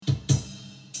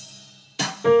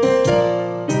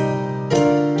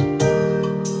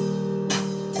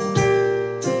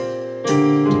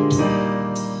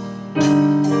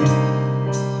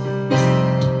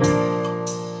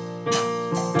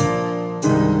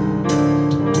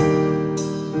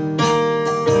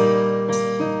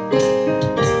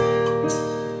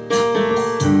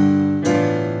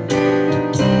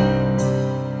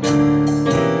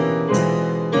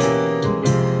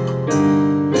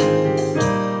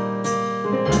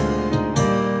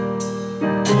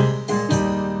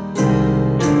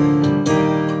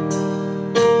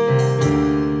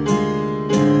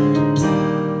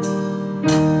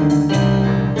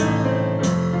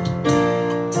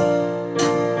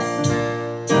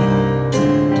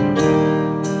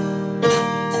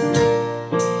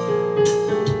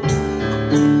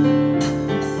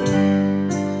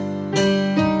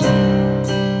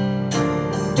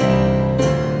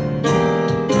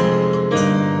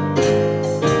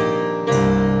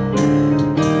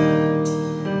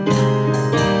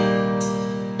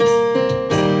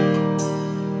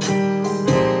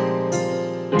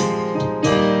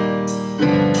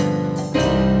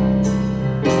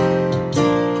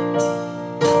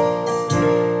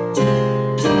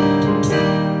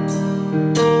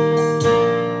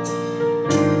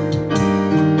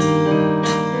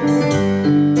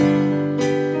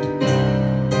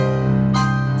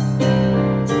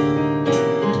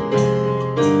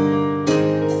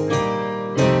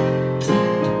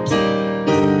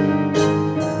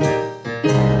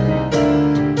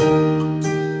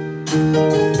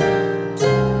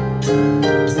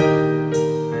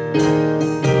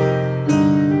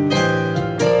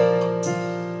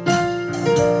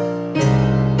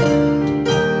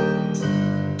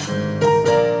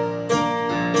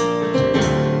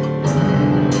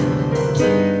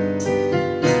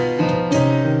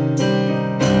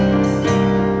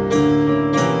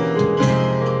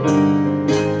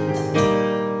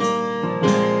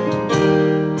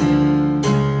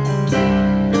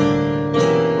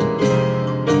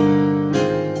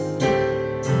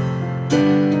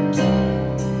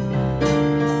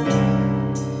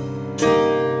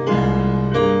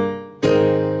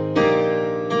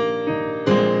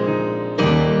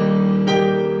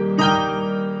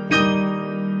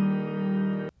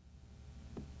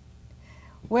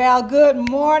Well, good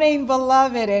morning,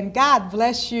 beloved, and God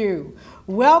bless you.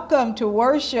 Welcome to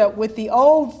worship with the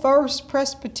Old First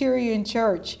Presbyterian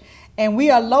Church, and we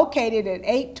are located at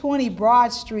 820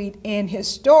 Broad Street in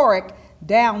historic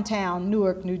downtown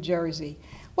Newark, New Jersey.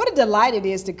 What a delight it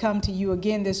is to come to you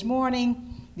again this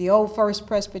morning, the Old First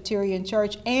Presbyterian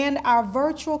Church, and our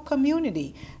virtual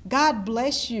community. God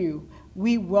bless you.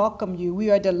 We welcome you. We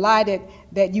are delighted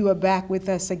that you are back with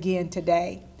us again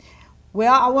today.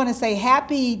 Well, I want to say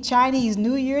happy Chinese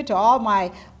New Year to all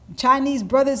my Chinese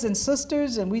brothers and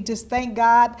sisters, and we just thank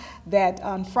God that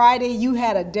on Friday you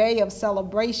had a day of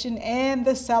celebration, and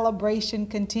the celebration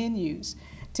continues.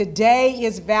 Today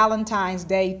is Valentine's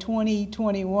Day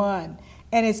 2021,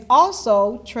 and it's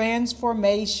also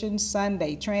Transformation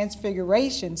Sunday,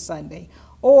 Transfiguration Sunday,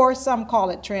 or some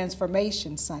call it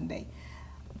Transformation Sunday.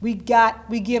 We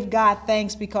give God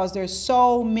thanks because there's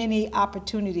so many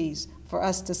opportunities for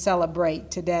us to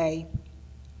celebrate today.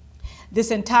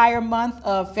 This entire month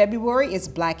of February is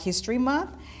Black History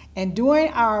Month, and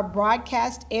during our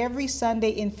broadcast every Sunday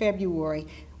in February,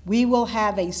 we will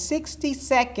have a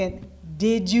 60-second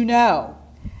Did You Know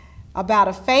about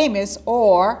a famous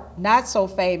or not so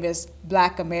famous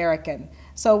Black American.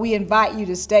 So we invite you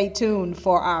to stay tuned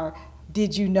for our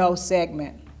Did You Know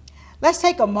segment. Let's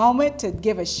take a moment to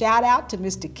give a shout out to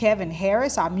Mr. Kevin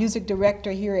Harris, our music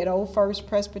director here at Old First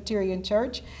Presbyterian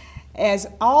Church. As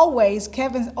always,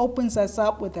 Kevin opens us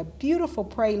up with a beautiful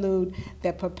prelude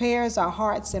that prepares our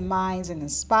hearts and minds and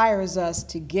inspires us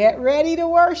to get ready to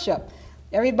worship.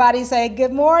 Everybody say,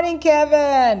 good morning,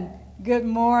 Kevin. Good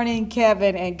morning,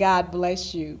 Kevin, and God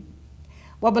bless you.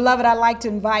 Well, beloved, I'd like to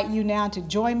invite you now to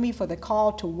join me for the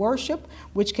call to worship,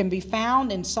 which can be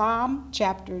found in Psalm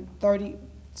chapter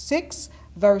 36,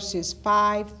 verses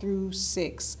 5 through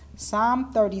 6.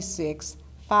 Psalm 36,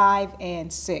 5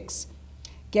 and 6.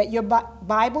 Get your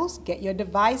Bibles, get your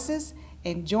devices,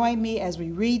 and join me as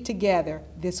we read together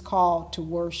this call to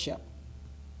worship.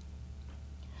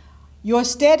 Your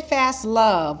steadfast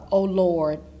love, O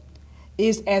Lord,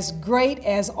 is as great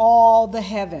as all the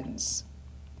heavens.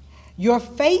 Your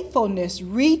faithfulness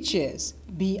reaches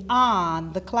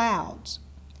beyond the clouds.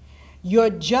 Your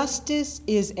justice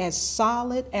is as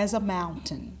solid as a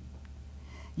mountain.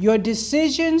 Your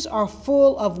decisions are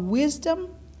full of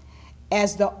wisdom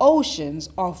as the oceans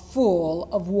are full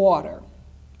of water.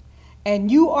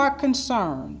 And you are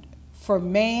concerned for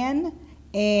man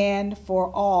and for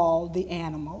all the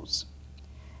animals.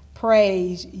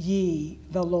 Praise ye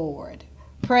the Lord.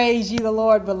 Praise ye the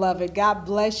Lord, beloved. God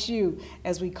bless you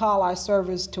as we call our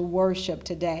service to worship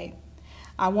today.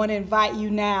 I want to invite you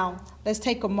now, let's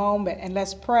take a moment and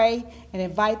let's pray and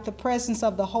invite the presence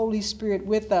of the Holy Spirit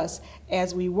with us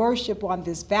as we worship on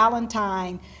this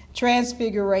Valentine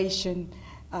Transfiguration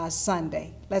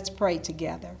Sunday. Let's pray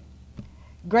together.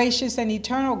 Gracious and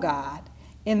eternal God,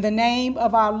 in the name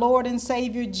of our Lord and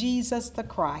Savior Jesus the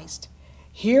Christ,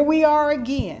 here we are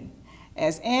again.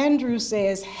 As Andrew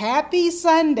says, happy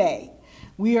Sunday.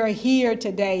 We are here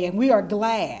today and we are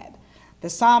glad. The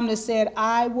psalmist said,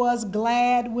 I was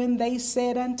glad when they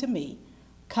said unto me,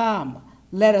 come,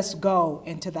 let us go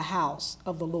into the house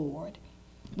of the Lord.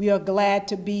 We are glad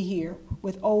to be here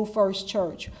with Old First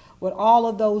Church, with all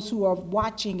of those who are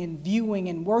watching and viewing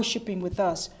and worshiping with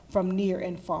us from near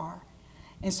and far.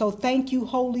 And so thank you,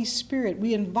 Holy Spirit.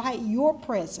 We invite your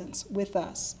presence with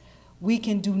us. We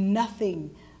can do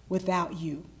nothing without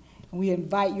you. And we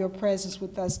invite your presence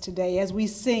with us today as we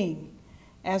sing,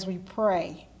 as we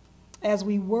pray, as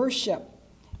we worship,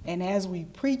 and as we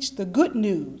preach the good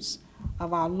news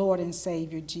of our Lord and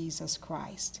Savior Jesus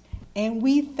Christ. And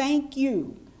we thank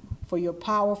you for your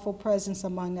powerful presence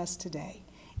among us today.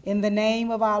 In the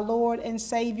name of our Lord and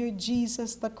Savior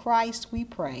Jesus the Christ, we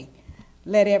pray.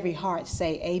 Let every heart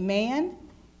say amen,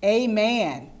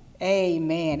 amen,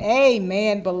 amen,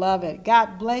 amen, beloved.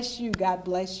 God bless you, God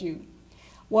bless you.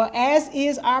 Well, as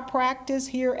is our practice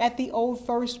here at the Old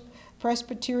First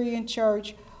Presbyterian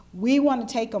Church, we want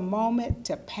to take a moment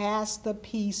to pass the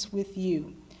peace with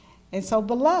you. And so,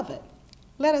 beloved,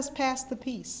 let us pass the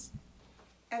peace.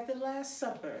 At the Last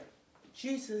Supper,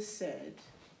 Jesus said,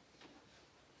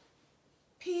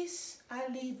 peace I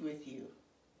leave with you,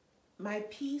 my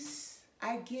peace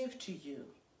I give to you.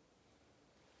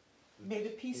 May the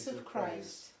peace of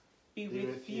Christ be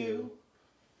with you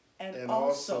and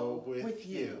also with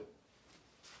you.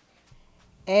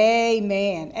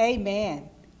 Amen, amen.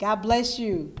 God bless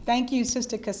you. Thank you,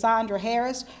 Sister Cassandra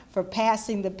Harris, for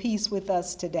passing the peace with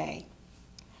us today.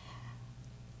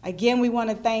 Again, we want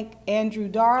to thank Andrew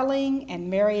Darling and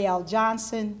Mary L.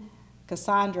 Johnson,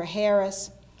 Cassandra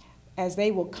Harris, as they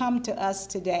will come to us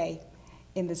today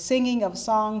in the singing of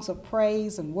songs of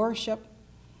praise and worship,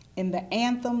 in the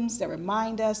anthems that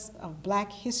remind us of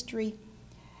Black history,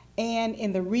 and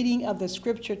in the reading of the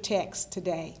scripture text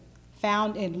today,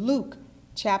 found in Luke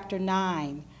chapter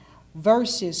 9,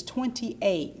 verses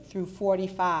 28 through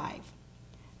 45.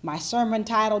 My sermon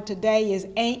title today is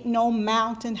Ain't No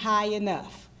Mountain High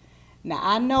Enough. Now,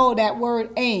 I know that word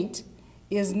ain't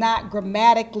is not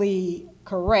grammatically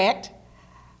correct,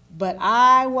 but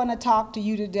I want to talk to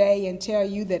you today and tell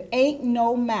you that ain't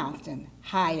no mountain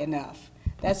high enough.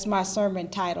 That's my sermon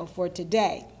title for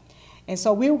today. And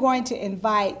so we're going to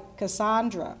invite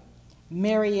Cassandra,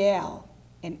 Marielle,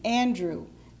 and Andrew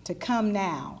to come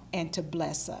now and to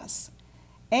bless us.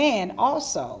 And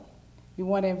also, we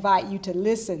want to invite you to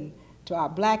listen to our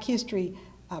Black History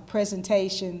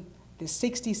presentation, the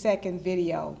 60-second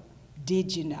video,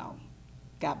 Did You Know?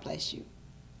 God bless you.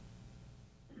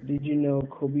 Did you know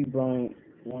Kobe Bryant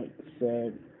once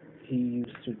said he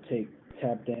used to take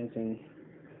tap dancing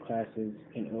classes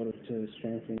in order to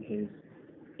strengthen his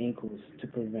ankles to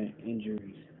prevent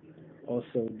injuries?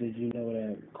 Also, did you know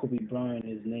that Kobe Bryant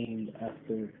is named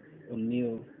after a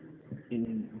meal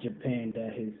in Japan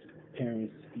that his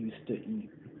parents used to eat?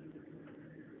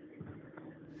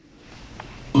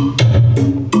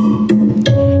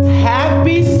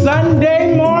 Happy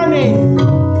Sunday morning.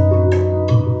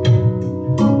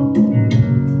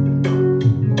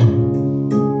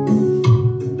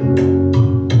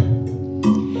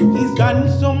 He's done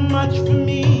so much for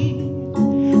me,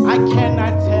 I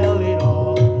cannot tell it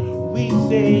all. We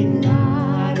say,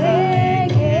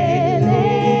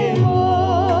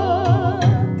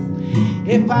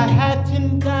 if I had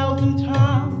 10,000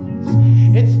 tongues,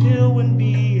 it still wouldn't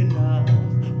be enough.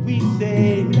 We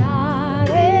say,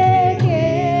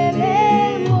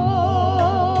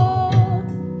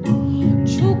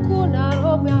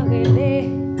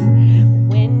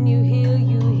 when you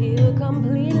heal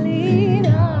completely.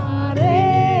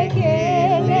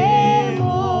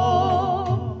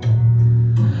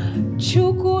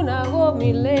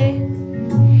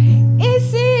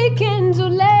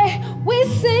 We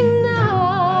sing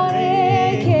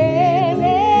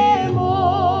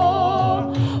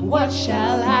what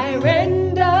shall I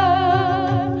render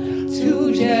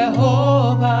to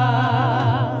Jehovah?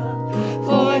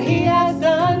 For he has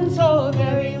done so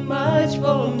very much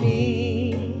for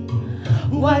me.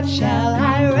 What shall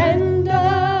I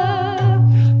render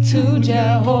to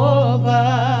Jehovah?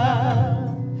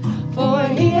 For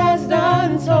he has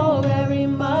done so very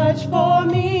much for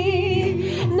me.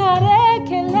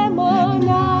 Narekelemo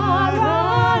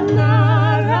nara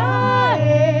nara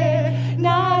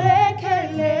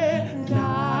narekelemo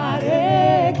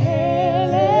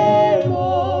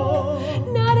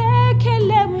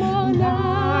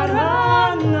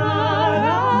nara nara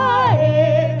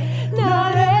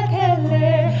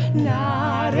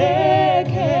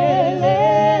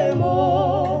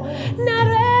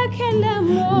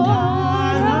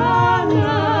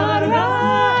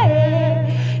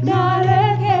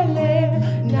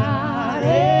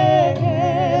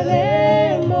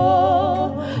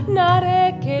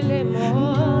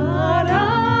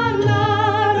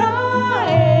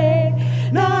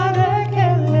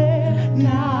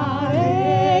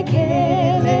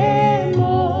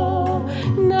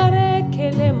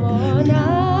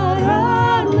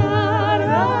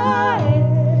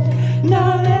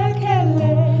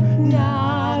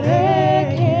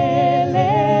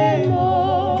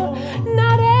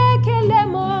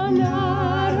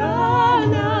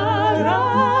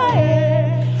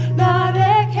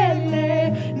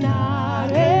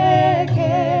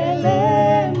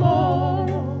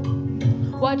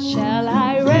What shall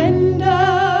I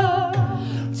render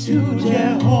to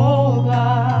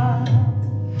Jehovah?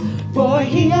 For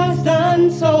he has done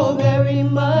so very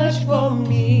much for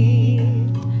me.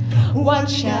 What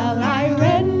shall I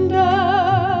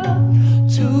render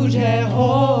to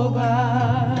Jehovah?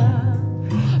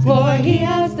 For he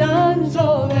has done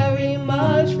so very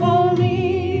much for me.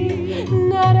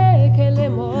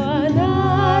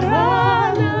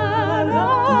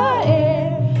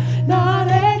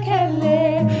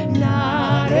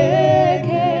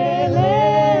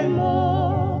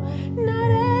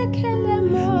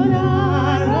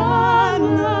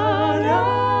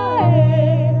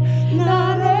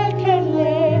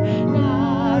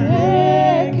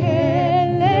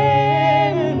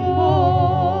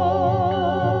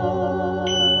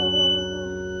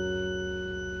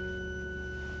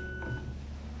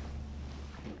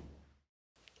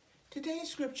 Today's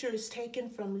scripture is taken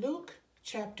from Luke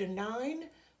chapter 9,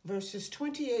 verses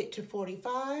 28 to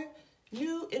 45,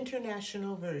 New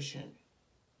International Version.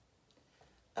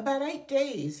 About 8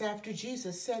 days after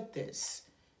Jesus said this,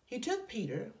 he took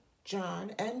Peter,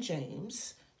 John, and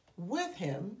James with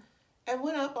him and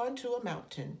went up onto a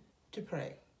mountain to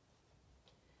pray.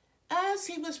 As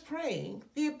he was praying,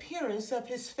 the appearance of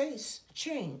his face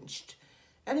changed,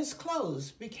 and his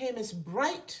clothes became as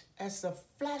bright as the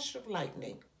flash of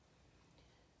lightning.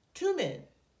 2 men,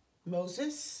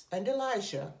 Moses and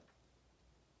Elijah,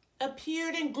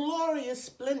 appeared in glorious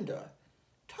splendor,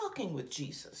 talking with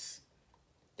Jesus.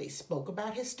 They spoke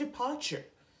about his departure,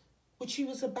 which he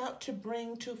was about to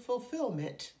bring to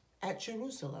fulfillment at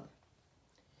Jerusalem.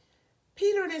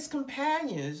 Peter and his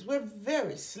companions were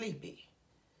very sleepy,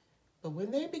 but when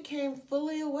they became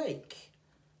fully awake,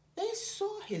 they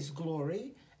saw his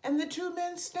glory and the 2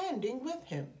 men standing with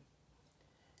him.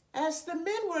 As the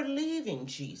men were leaving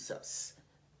Jesus,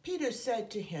 Peter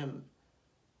said to him,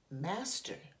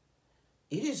 "Master,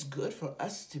 it is good for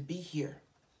us to be here.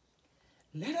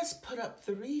 Let us put up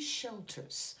 3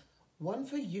 shelters, one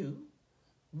for you,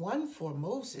 one for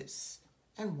Moses,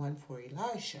 and one for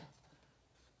Elijah."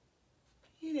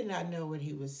 He did not know what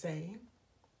he was saying.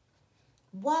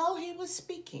 While he was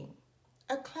speaking,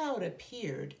 a cloud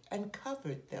appeared and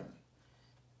covered them,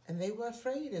 and they were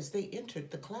afraid as they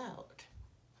entered the cloud.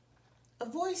 A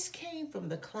voice came from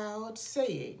the cloud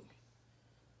saying,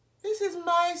 "This is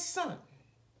my son,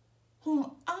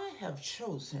 whom I have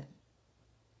chosen.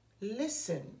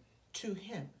 Listen to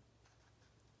him."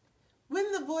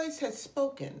 When the voice had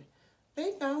spoken,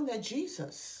 they found that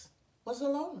Jesus was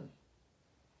alone.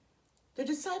 The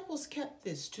disciples kept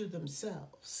this to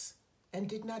themselves and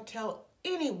did not tell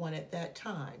anyone at that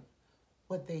time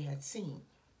what they had seen.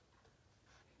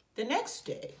 The next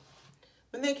day,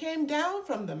 when they came down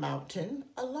from the mountain,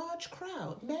 a large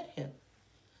crowd met him.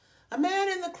 A man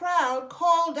in the crowd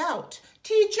called out,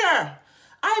 "Teacher,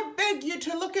 I beg you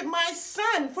to look at my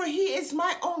son, for he is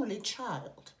my only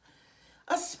child.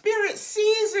 A spirit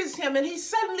seizes him and he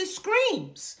suddenly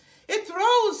screams. It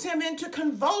throws him into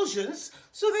convulsions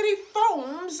so that he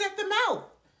foams at the mouth.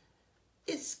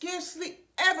 It scarcely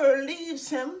ever leaves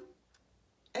him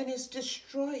and is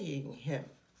destroying him.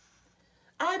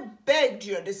 I begged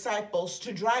your disciples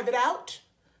to drive it out,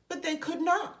 but they could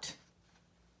not."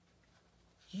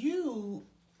 "You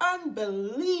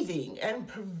unbelieving and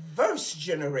perverse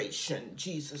generation,"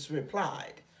 Jesus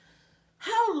replied,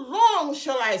 "how long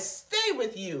shall I stay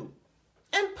with you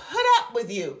and put up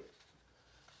with you?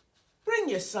 Bring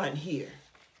your son here."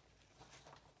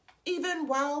 Even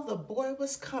while the boy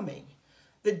was coming,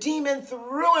 the demon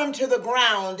threw him to the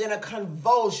ground in a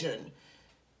convulsion.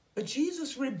 But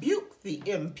Jesus rebuked the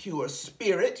impure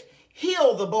spirit,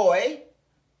 healed the boy,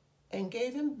 and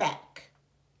gave him back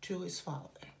to his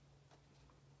father.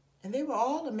 And they were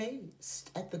all amazed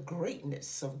at the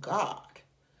greatness of God.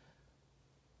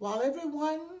 While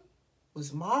everyone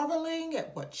was marveling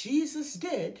at what Jesus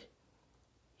did,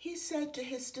 he said to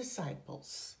his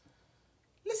disciples,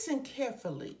 "Listen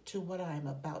carefully to what I am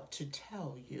about to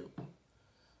tell you.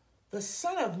 The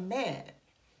Son of Man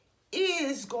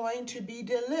is going to be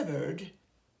delivered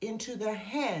into the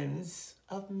hands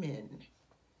of men."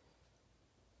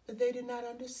 But they did not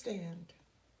understand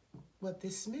what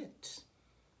this meant.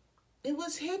 It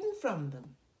was hidden from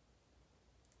them,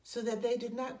 so that they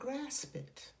did not grasp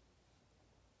it,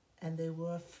 and they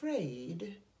were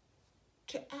afraid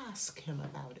to ask him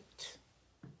about it.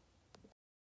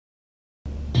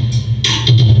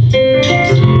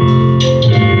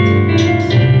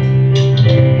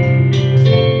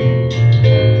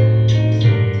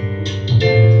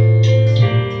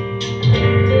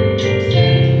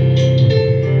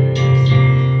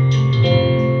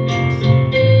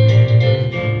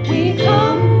 We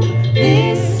come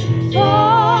this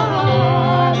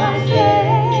far by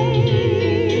faith,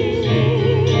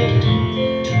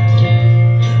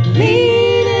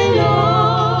 leaning on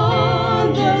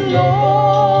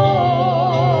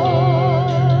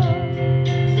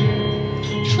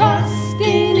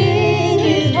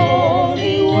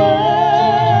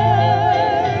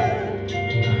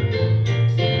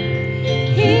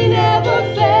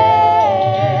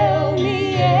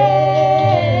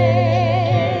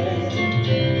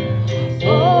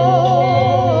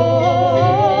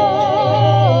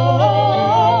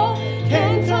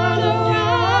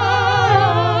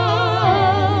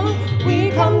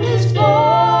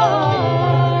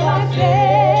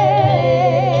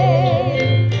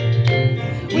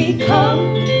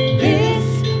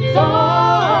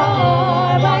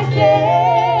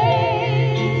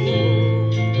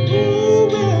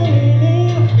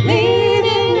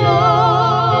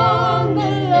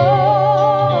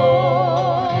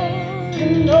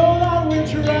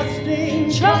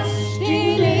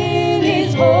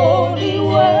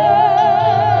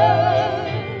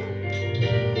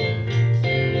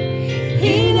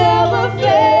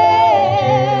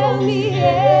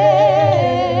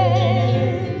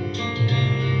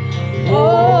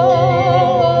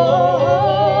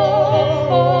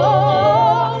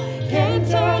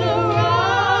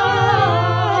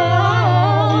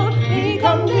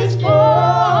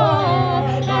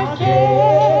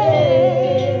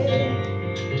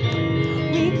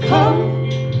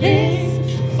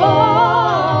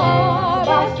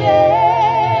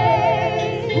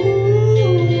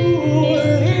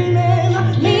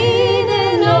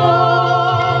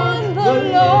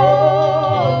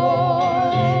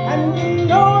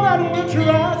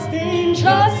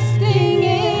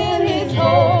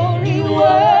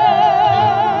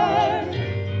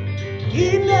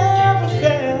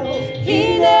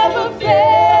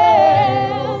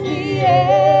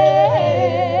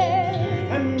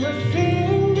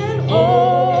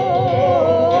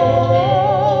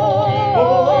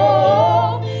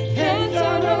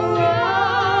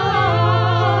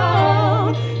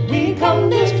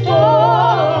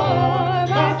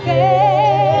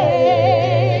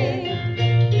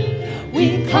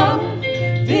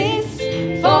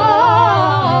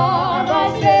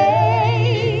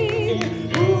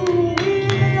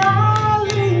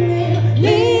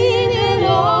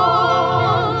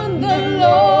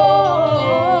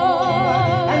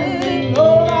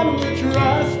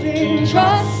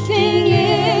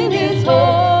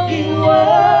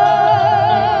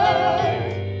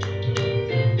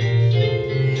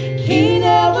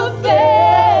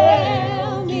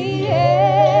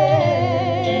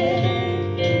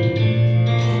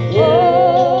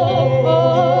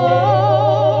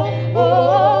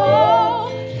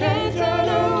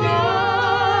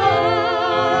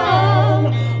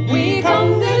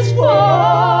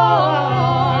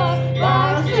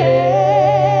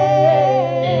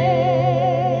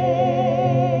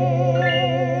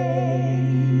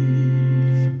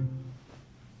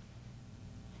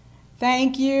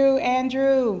Thank you,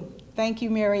 Andrew. Thank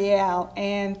you, Marielle.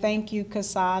 And thank you,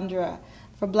 Cassandra,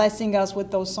 for blessing us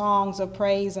with those songs of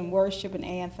praise and worship and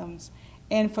anthems,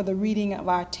 and for the reading of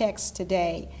our text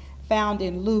today, found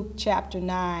in Luke chapter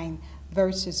 9,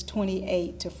 verses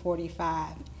 28 to 45.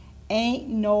 Ain't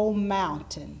no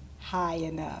mountain high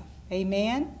enough.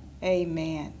 Amen?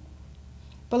 Amen.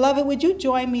 Beloved, would you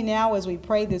join me now as we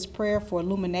pray this prayer for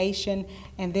illumination,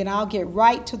 and then I'll get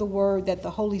right to the word that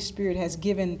the Holy Spirit has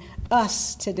given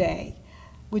us today.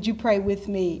 Would you pray with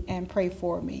me and pray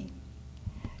for me?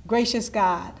 Gracious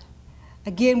God,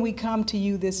 again we come to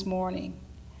you this morning,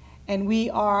 and we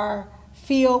are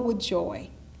filled with joy,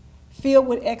 filled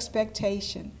with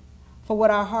expectation for what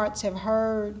our hearts have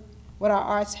heard, what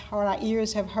our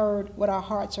ears have heard, what our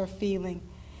hearts are feeling,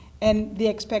 and the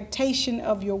expectation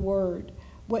of your word,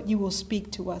 what you will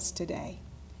speak to us today.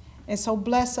 And so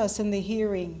bless us in the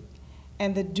hearing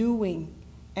and the doing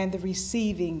and the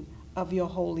receiving of your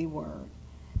holy word.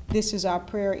 This is our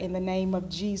prayer in the name of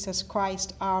Jesus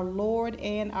Christ, our Lord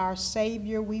and our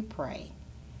Savior, we pray.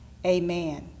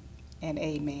 Amen and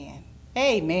amen.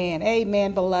 Amen.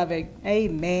 Amen, beloved.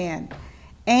 Amen.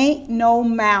 Ain't no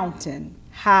mountain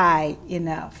high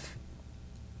enough.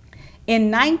 In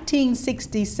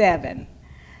 1967,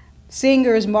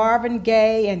 singers Marvin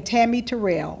Gaye and Tammy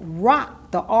Terrell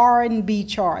rocked the R&B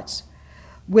charts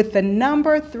with the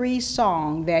number 3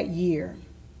 song that year.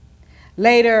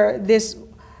 Later, this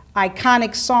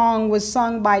iconic song was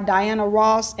sung by Diana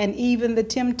Ross, and even The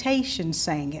Temptations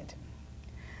sang it.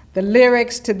 The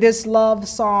lyrics to this love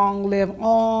song live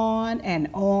on and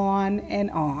on and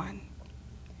on.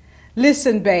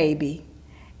 Listen, baby,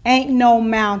 ain't no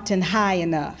mountain high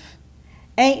enough.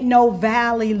 Ain't no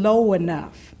valley low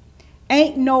enough.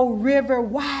 Ain't no river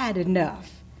wide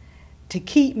enough to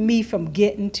keep me from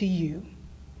getting to you.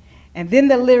 And then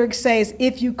the lyric says,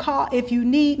 if you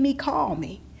need me, call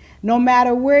me. No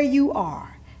matter where you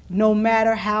are, no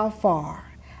matter how far.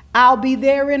 I'll be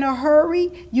there in a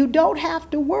hurry. You don't have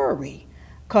to worry,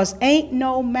 'cause ain't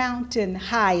no mountain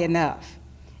high enough,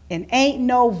 and ain't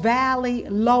no valley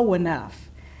low enough.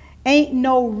 Ain't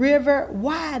no river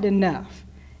wide enough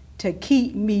to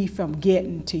keep me from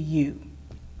getting to you.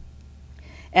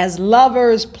 As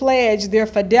lovers pledge their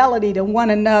fidelity to one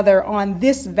another on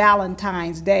this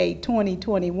Valentine's Day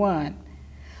 2021,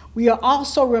 we are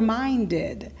also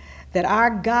reminded that our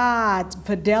God's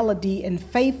fidelity and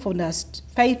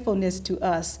faithfulness to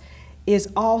us is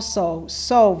also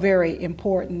so very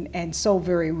important and so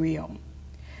very real.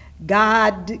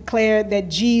 God declared that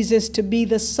Jesus to be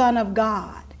the Son of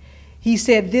God. He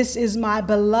said, "This is my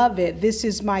beloved, this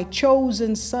is my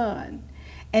chosen Son."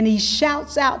 And he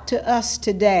shouts out to us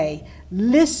today,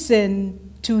 listen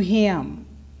to him.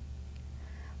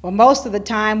 Well, most of the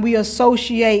time we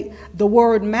associate the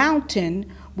word mountain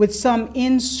with some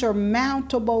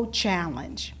insurmountable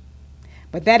challenge.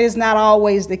 But that is not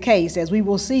always the case, as we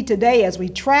will see today as we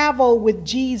travel with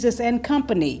Jesus and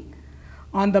company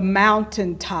on the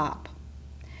mountaintop.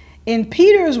 In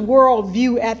Peter's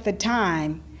worldview at the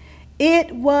time,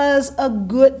 it was a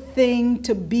good thing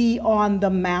to be on the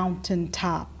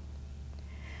mountaintop.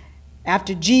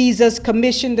 After Jesus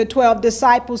commissioned the 12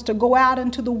 disciples to go out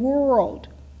into the world,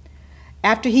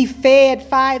 after he fed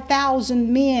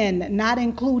 5,000 men, not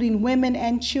including women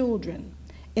and children,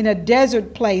 in a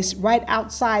desert place right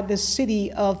outside the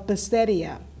city of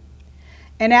Bethsaida,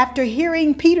 and after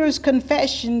hearing Peter's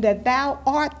confession that thou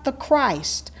art the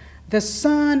Christ, the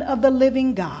Son of the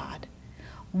living God,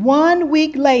 1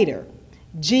 week later,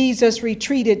 Jesus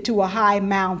retreated to a high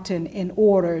mountain in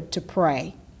order to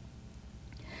pray.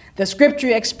 The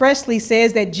scripture expressly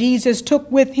says that Jesus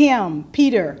took with him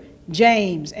Peter,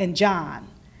 James, and John.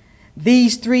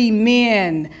 These 3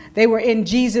 men, they were in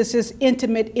Jesus'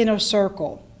 intimate inner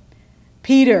circle.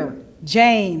 Peter,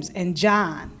 James, and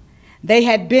John. They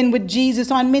had been with Jesus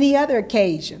on many other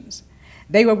occasions.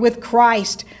 They were with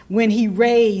Christ when he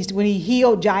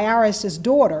healed Jairus'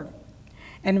 daughter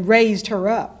and raised her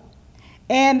up.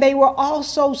 And they were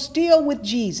also still with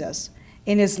Jesus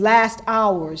in his last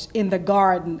hours in the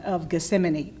Garden of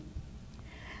Gethsemane.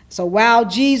 So while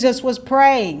Jesus was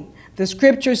praying, the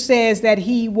scripture says that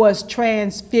he was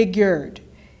transfigured.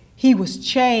 He was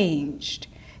changed.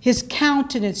 His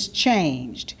countenance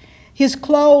changed. His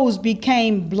clothes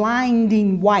became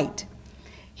blinding white.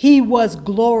 He was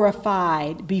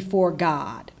glorified before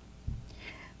God.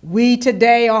 We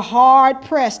today are hard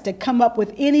pressed to come up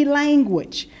with any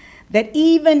language that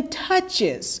even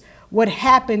touches what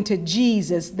happened to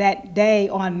Jesus that day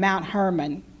on Mount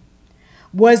Hermon.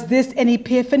 Was this an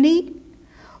epiphany?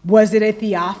 Was it a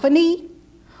theophany?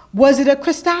 Was it a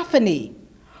Christophany?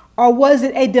 Or was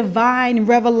it a divine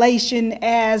revelation,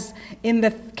 as in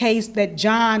the case that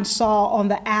John saw on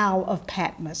the Isle of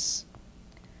Patmos?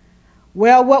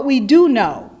 Well, what we do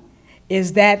know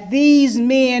is that these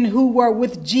men who were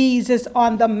with Jesus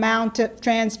on the Mount of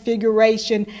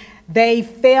Transfiguration, they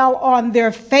fell on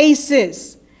their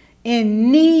faces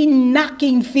in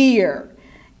knee-knocking fear,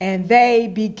 and they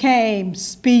became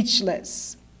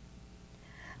speechless.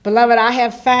 Beloved, I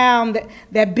have found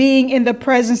that being in the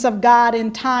presence of God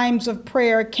in times of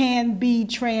prayer can be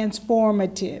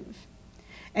transformative,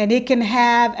 and it can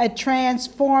have a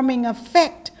transforming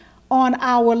effect on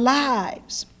our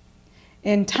lives.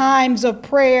 In times of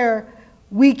prayer,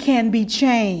 we can be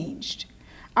changed.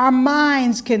 Our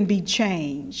minds can be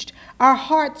changed. Our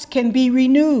hearts can be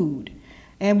renewed.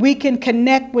 And we can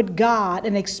connect with God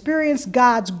and experience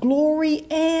God's glory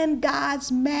and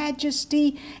God's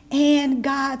majesty and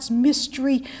God's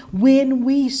mystery when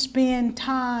we spend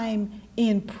time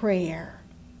in prayer.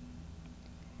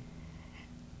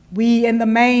 We in the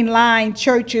mainline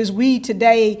churches, we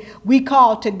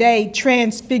call today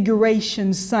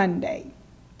Transfiguration Sunday.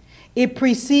 It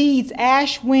precedes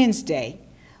Ash Wednesday,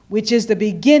 which is the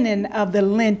beginning of the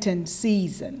Lenten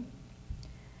season.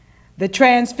 The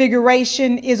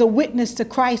Transfiguration is a witness to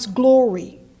Christ's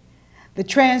glory. The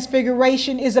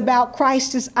Transfiguration is about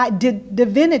Christ's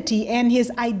divinity and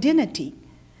his identity.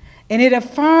 And it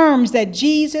affirms that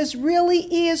Jesus really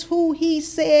is who he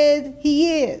said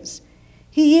he is.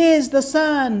 He is the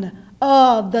Son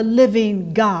of the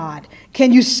living God.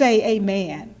 Can you say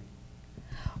amen?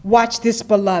 Watch this,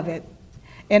 beloved.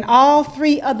 In all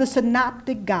three of the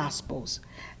synoptic gospels,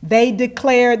 they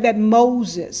declared that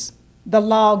Moses, the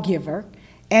lawgiver,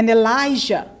 and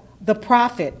Elijah, the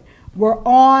prophet, were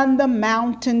on the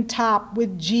mountaintop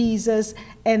with Jesus,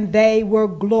 and they were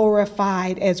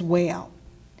glorified as well.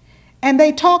 And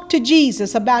they talked to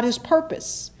Jesus about his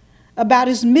purpose, about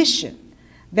his mission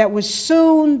that would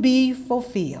soon be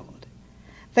fulfilled.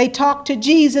 They talked to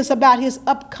Jesus about his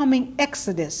upcoming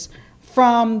exodus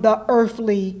from the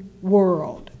earthly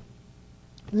world.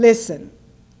 Listen.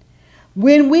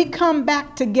 When we come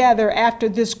back together after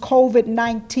this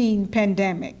COVID-19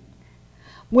 pandemic,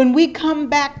 when we come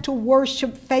back to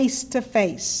worship face to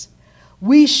face,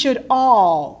 we should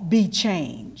all be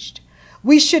changed.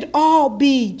 We should all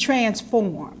be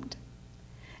transformed.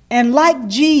 And like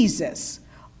Jesus,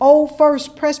 Old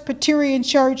First Presbyterian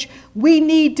Church, we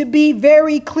need to be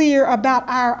very clear about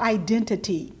our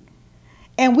identity.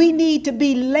 And we need to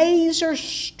be laser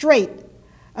straight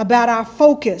about our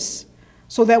focus,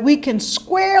 so that we can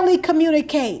squarely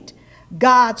communicate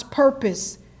God's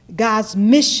purpose, God's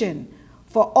mission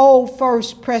for Old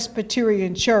First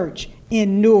Presbyterian Church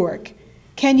in Newark.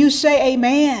 Can you say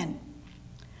amen?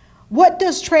 What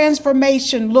does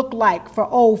transformation look like for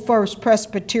Old First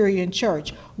Presbyterian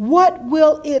Church? What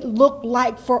will it look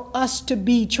like for us to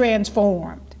be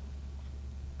transformed?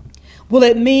 Will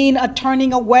it mean a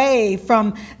turning away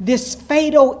from this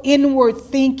fatal inward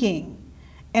thinking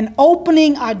and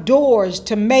opening our doors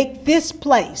to make this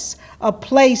place a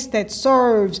place that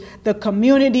serves the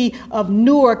community of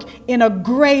Newark in a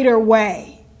greater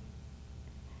way?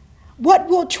 What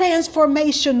will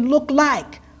transformation look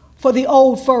like for the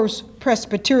Old First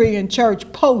Presbyterian Church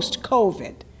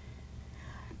post-COVID?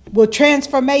 Will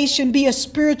transformation be a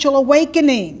spiritual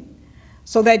awakening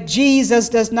so that Jesus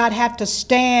does not have to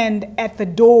stand at the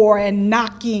door and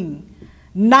knocking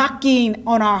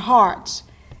on our hearts,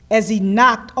 as he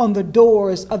knocked on the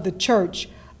doors of the church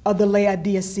of the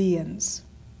Laodiceans?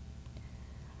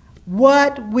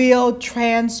 What will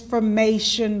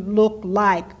transformation look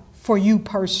like for you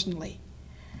personally?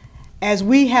 As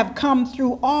we have come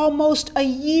through almost a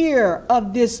year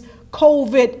of this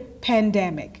COVID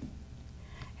pandemic.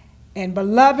 And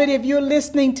beloved, if you're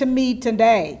listening to me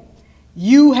today,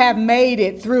 you have made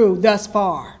it through thus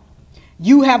far.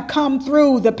 You have come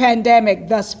through the pandemic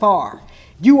thus far.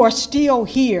 You are still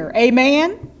here.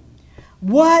 Amen?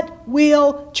 What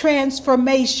will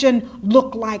transformation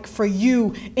look like for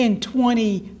you in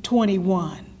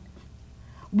 2021?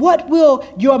 What will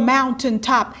your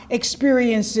mountaintop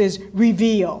experiences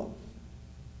reveal?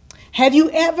 Have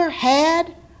you ever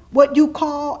had what you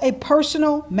call a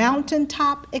personal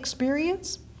mountaintop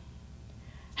experience?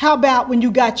 How about when you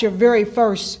got your very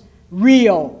first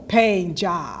real paying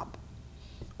job?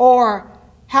 Or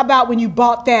how about when you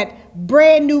bought that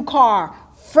brand new car,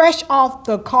 fresh off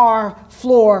the car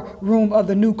floor room of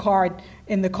the new car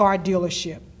in the car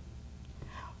dealership?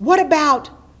 What about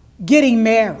getting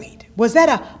married? Was that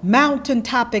a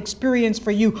mountaintop experience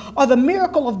for you? Or the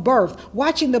miracle of birth,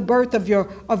 watching the birth of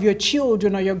your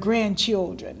children or your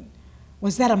grandchildren?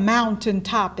 Was that a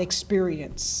mountaintop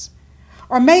experience?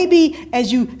 Or maybe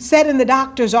as you sat in the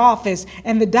doctor's office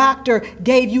and the doctor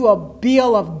gave you a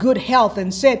bill of good health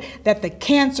and said that the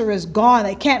cancer is gone,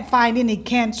 they can't find any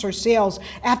cancer cells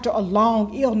after a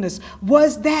long illness.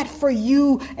 Was that for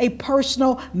you a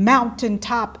personal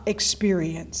mountaintop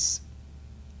experience?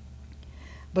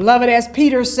 Beloved, as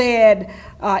Peter said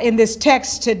in this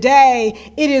text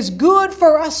today, it is good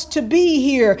for us to be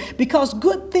here because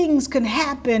good things can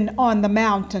happen on the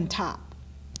mountaintop.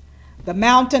 The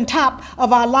mountaintop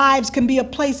of our lives can be a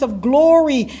place of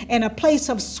glory and a place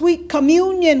of sweet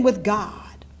communion with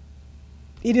God.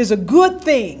 It is a good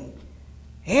thing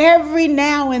every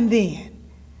now and then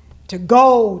to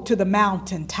go to the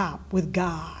mountaintop with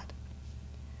God.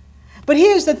 But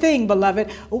here's the thing,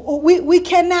 beloved. We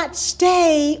cannot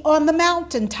stay on the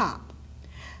mountaintop.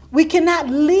 We cannot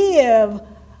live,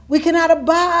 we cannot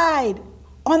abide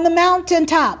on the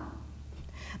mountaintop.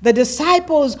 The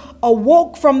disciples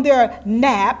awoke from their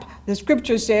nap. The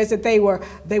scripture says that they were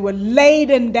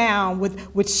laden down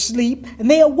with sleep, and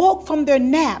they awoke from their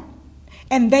nap,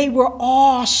 and they were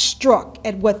awestruck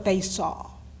at what they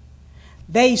saw.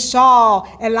 They saw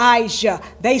Elijah.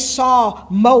 They saw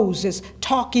Moses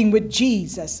talking with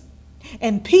Jesus.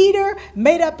 And Peter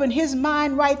made up in his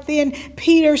mind right then,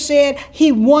 Peter said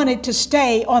he wanted to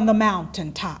stay on the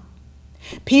mountaintop.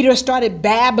 Peter started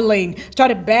babbling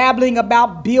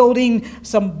about building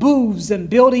some booths and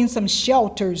building some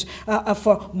shelters,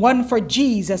 one for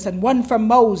Jesus and one for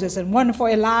Moses and one for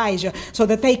Elijah, so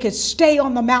that they could stay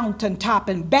on the mountaintop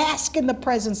and bask in the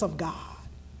presence of God.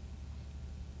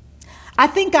 I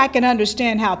think I can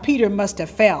understand how Peter must have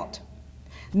felt,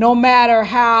 no matter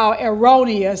how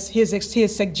erroneous his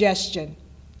suggestion.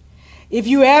 If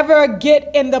you ever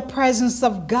get in the presence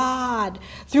of God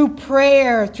through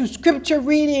prayer, through scripture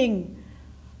reading,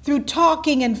 through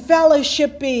talking and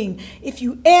fellowshipping, if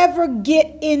you ever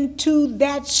get into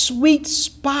that sweet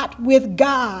spot with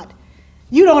God,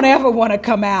 you don't ever want to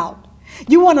come out.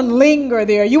 You want to linger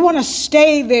there. You want to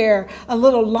stay there a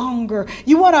little longer.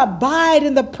 You want to abide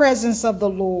in the presence of the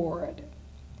Lord.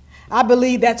 I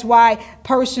believe that's why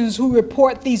persons who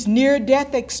report these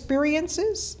near-death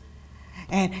experiences,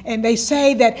 and they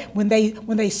say that when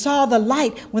they saw the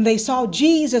light, when they saw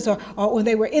Jesus, or when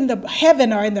they were in the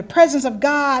heaven or in the presence of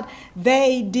God,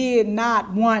 they did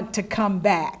not want to come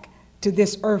back to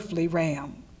this earthly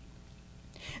realm.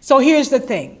 So here's the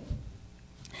thing.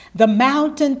 The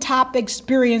mountaintop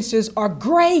experiences are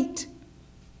great,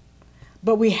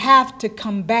 but we have to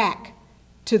come back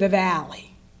to the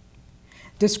valley.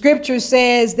 The scripture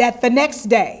says that the next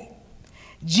day,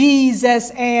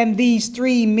 Jesus and these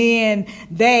three men,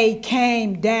 they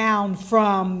came down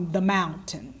from the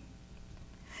mountain.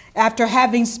 After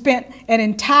having spent an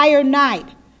entire night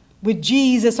with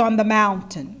Jesus on the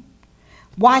mountain,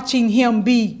 watching him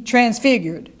be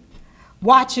transfigured,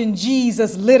 watching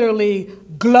Jesus literally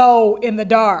glow in the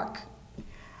dark,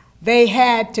 they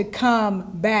had to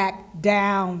come back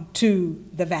down to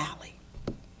the valley.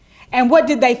 And what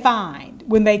did they find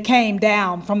when they came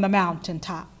down from the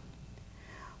mountaintop?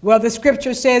 Well, the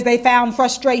scripture says they found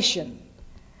frustration,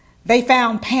 they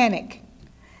found panic,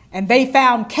 and they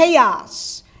found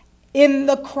chaos in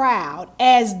the crowd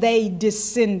as they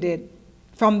descended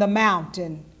from the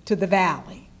mountain to the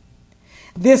valley.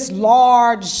 This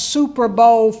large Super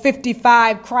Bowl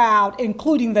 55 crowd,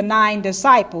 including the 9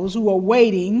 disciples who were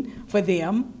waiting for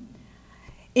them,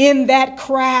 in that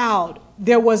crowd,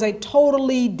 there was a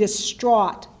totally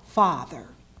distraught father.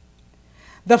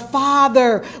 The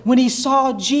father, when he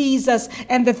saw Jesus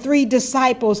and the 3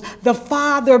 disciples, the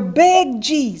father begged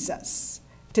Jesus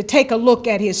to take a look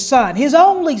at his son, his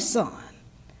only son,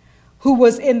 who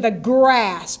was in the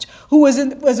grasp, who was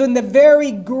in the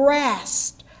very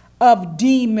grasp of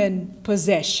demon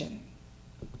possession.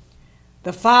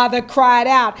 The father cried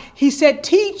out. He said,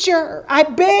 "Teacher, I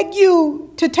beg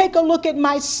you to take a look at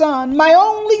my son, my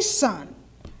only son."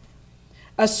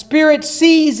 A spirit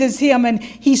seizes him and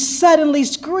he suddenly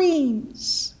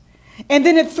screams. And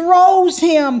then it throws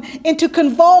him into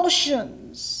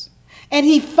convulsions. And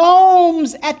he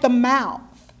foams at the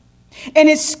mouth. And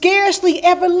it scarcely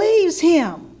ever leaves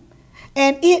him.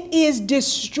 And it is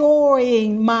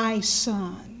destroying my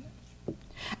son.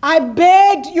 I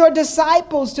begged your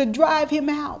disciples to drive him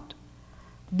out,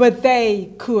 but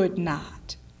they could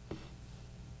not.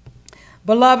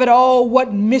 Beloved, oh,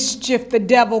 what mischief the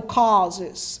devil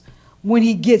causes when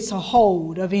he gets a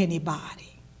hold of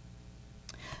anybody.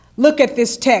 Look at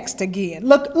this text again.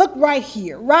 Look right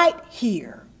here, right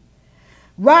here.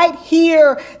 Right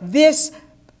here, this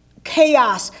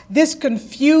chaos, this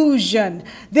confusion,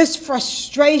 this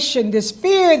frustration, this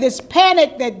fear, this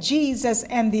panic that Jesus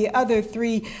and the other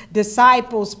 3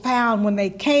 disciples found when they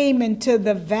came into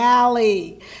the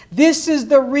valley. This is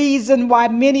the reason why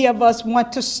many of us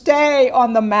want to stay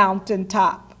on the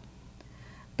mountaintop.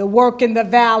 The work in the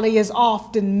valley is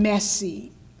often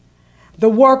messy. The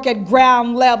work at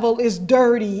ground level is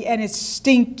dirty and it's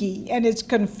stinky and it's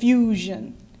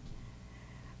confusion.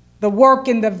 The work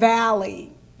in the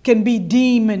valley can be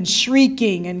demons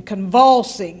shrieking and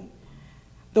convulsing.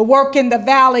 The work in the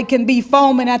valley can be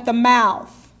foaming at the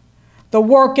mouth. The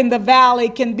work in the valley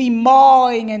can be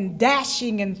mauling and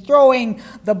dashing and throwing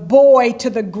the boy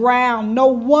to the ground. No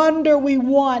wonder we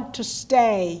want to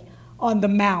stay on the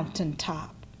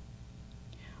mountaintop.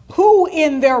 Who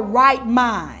in their right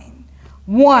mind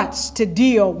wants to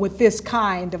deal with this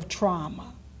kind of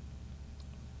trauma?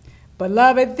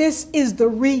 Beloved, this is the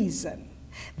reason.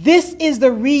 This is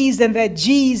the reason that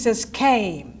Jesus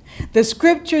came. The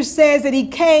scripture says that he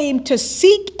came to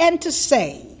seek and to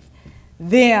save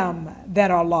them that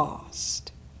are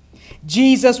lost.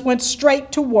 Jesus went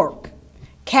straight to work,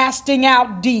 casting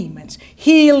out demons,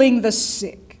 healing the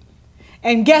sick.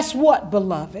 And guess what,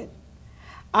 beloved?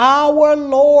 Our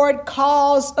Lord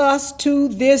calls us to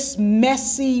this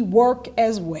messy work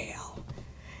as well.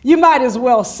 You might as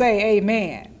well say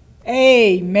amen.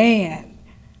 Amen.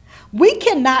 We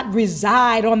cannot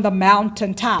reside on the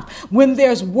mountaintop when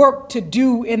there's work to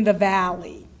do in the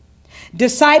valley.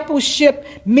 Discipleship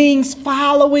means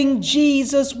following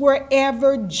Jesus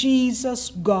wherever Jesus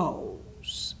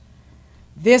goes.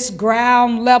 This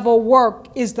ground level work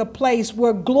is the place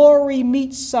where glory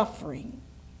meets suffering.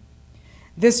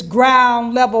 This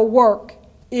ground level work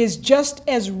is just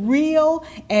as real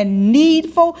and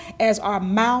needful as our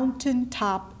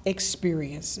mountaintop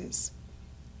experiences.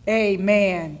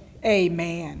 Amen.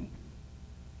 Amen.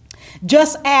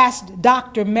 Just ask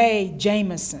Dr. Mae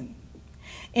Jemison.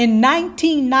 In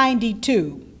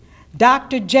 1992,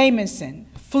 Dr. Jemison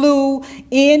flew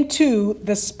into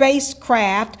the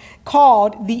spacecraft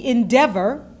called the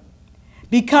Endeavour,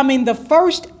 becoming the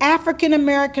first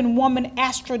African-American woman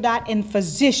astronaut and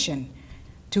physician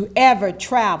to ever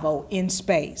travel in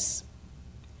space.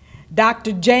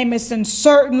 Dr. Jemison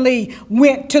certainly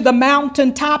went to the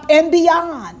mountaintop and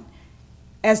beyond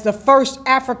as the first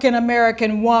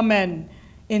African-American woman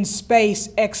in space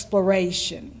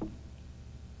exploration.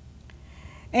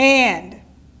 And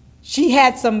she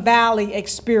had some valley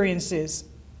experiences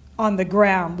on the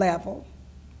ground level.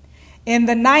 In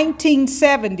the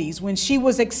 1970s, when she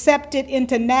was accepted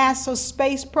into NASA's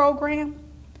space program,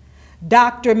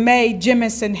 Dr. Mae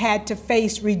Jemison had to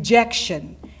face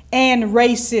rejection and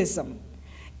racism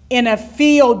in a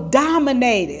field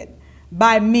dominated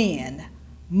by men,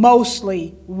 mostly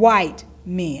white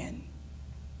men.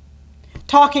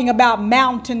 Talking about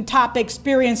mountaintop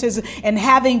experiences and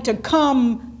having to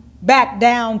come back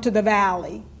down to the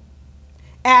valley.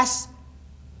 Ask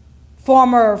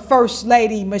former First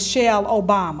Lady Michelle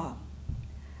Obama,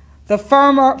 the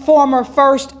former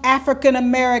first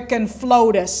African-American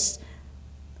FLOTUS,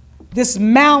 this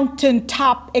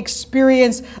mountaintop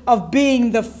experience of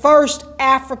being the first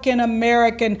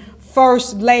African-American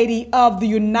First Lady of the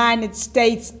United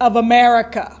States of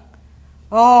America.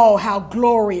 Oh, how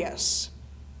glorious.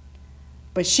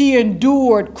 But she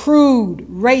endured crude,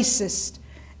 racist,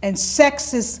 and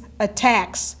sexist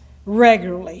attacks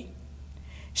regularly.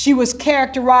 She was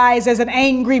characterized as an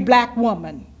angry black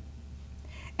woman.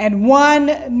 And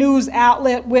one news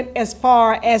outlet went as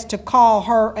far as to call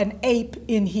her an ape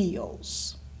in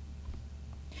heels.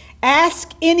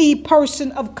 Ask any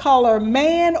person of color,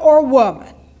 man or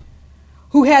woman,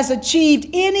 who has achieved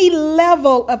any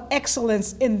level of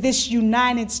excellence in this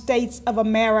United States of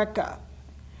America,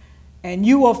 and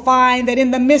you will find that in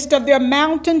the midst of their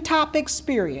mountaintop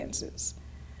experiences,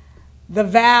 the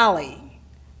valley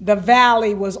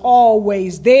was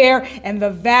always there, and the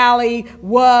valley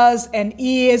was and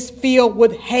is filled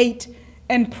with hate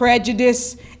and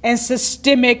prejudice and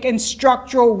systemic and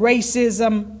structural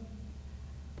racism.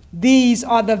 These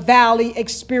are the valley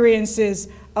experiences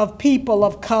of people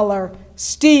of color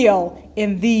still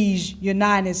in these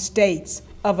United States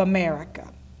of America.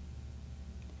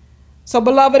 So,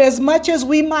 beloved, as much as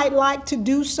we might like to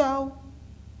do so,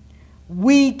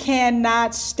 we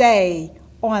cannot stay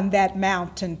on that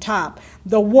mountaintop.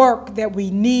 The work that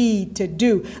we need to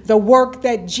do, the work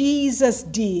that Jesus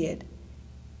did,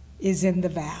 is in the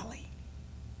valley.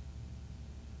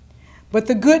 But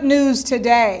the good news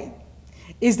today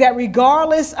is that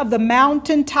regardless of the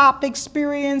mountaintop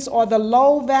experience or the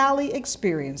low valley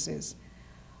experiences,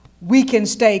 we can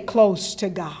stay close to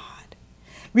God.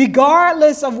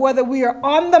 Regardless of whether we are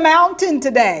on the mountain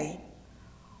today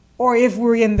or if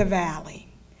we're in the valley,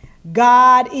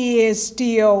 God is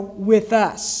still with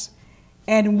us.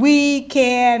 And we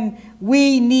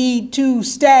need to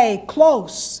stay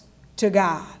close to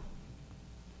God.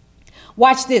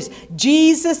 Watch this.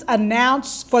 Jesus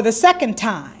announced for the second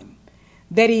time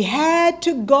that he had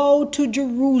to go to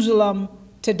Jerusalem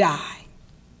to die.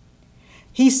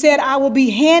 He said, I will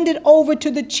be handed over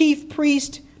to the chief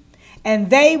priest, and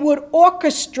they would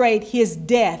orchestrate his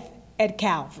death at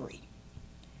Calvary.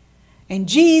 And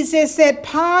Jesus said,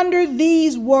 ponder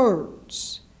these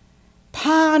words.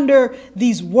 Ponder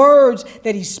these words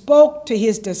that he spoke to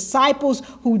his disciples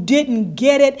who didn't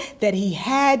get it, that he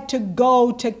had to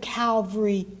go to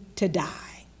Calvary to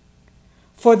die.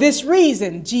 For this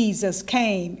reason, Jesus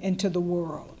came into the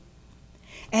world.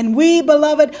 And we,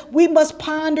 beloved, we must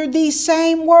ponder these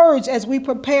same words as we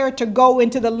prepare to go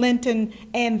into the Lenten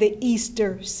and the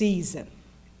Easter season.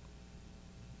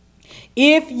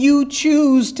 If you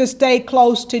choose to stay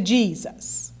close to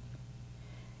Jesus,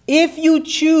 if you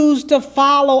choose to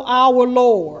follow our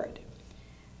Lord,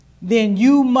 then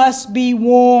you must be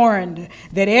warned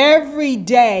that every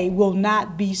day will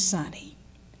not be sunny.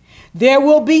 There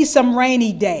will be some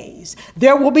rainy days.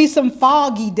 There will be some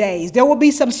foggy days. There will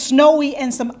be some snowy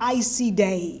and some icy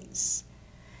days.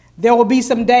 There will be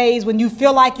some days when you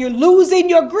feel like you're losing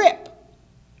your grip.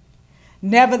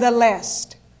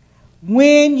 Nevertheless,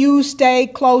 when you stay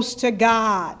close to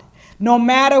God, no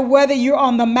matter whether you're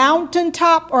on the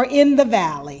mountaintop or in the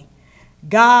valley,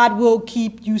 God will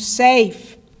keep you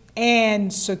safe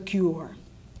and secure.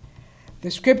 The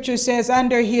scripture says,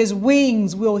 under his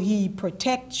wings will he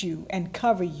protect you and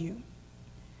cover you.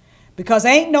 Because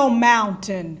ain't no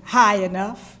mountain high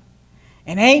enough,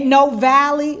 and ain't no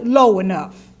valley low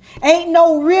enough, ain't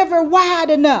no river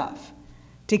wide enough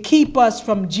to keep us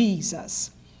from Jesus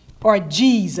or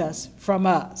Jesus from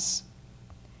us.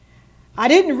 I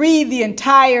didn't read the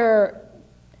entire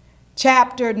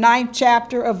chapter, 9th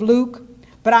chapter of Luke,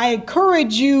 but I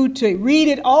encourage you to read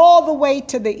it all the way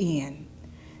to the end.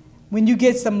 When you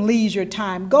get some leisure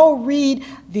time, go read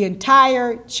the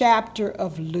entire chapter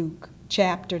of Luke,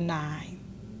 chapter 9.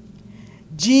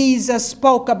 Jesus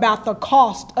spoke about the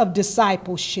cost of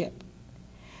discipleship.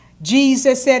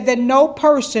 Jesus said that no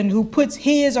person who puts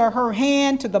his or her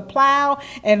hand to the plow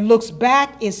and looks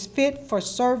back is fit for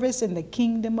service in the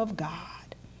kingdom of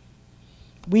God.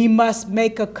 We must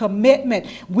make a commitment.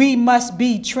 We must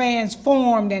be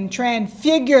transformed and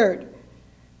transfigured,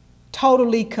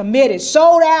 totally committed,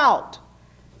 sold out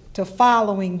to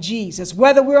following Jesus,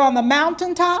 whether we're on the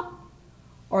mountaintop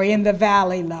or in the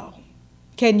valley low.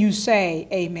 Can you say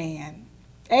amen?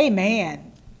 Amen.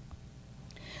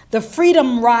 The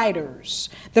Freedom Riders.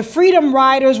 The Freedom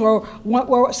Riders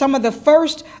were some of the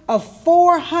first of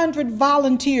 400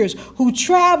 volunteers who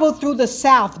traveled through the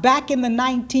South back in the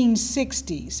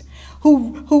 1960s,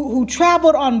 who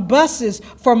traveled on buses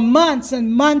for months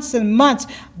and months and months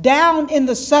down in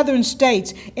the southern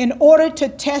states in order to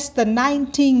test the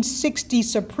 1960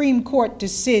 Supreme Court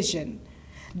decision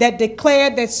that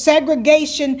declared that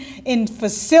segregation in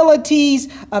facilities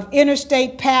of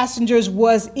interstate passengers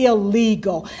was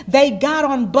illegal. They got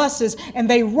on buses and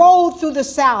they rode through the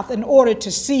South in order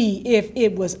to see if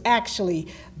it was actually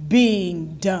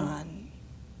being done.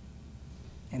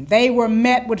 And they were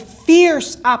met with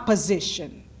fierce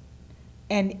opposition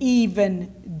and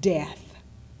even death.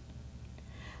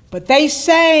 But they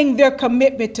sang their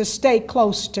commitment to stay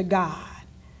close to God.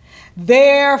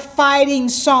 Their fighting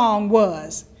song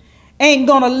was, ain't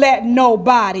gonna let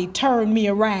nobody turn me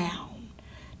around.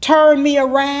 Turn me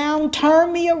around,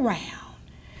 turn me around.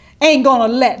 Ain't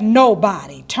gonna let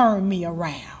nobody turn me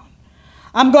around.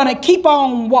 I'm gonna keep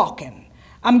on walking.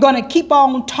 I'm gonna keep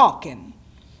on talking.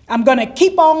 I'm gonna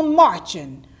keep on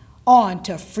marching on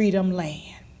to freedom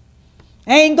land.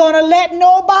 Ain't gonna let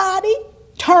nobody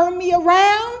turn me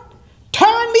around,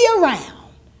 turn me around,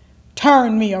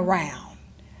 turn me around.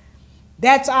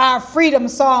 That's our freedom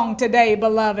song today,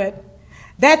 beloved.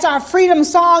 That's our freedom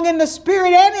song in the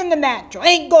spirit and in the natural.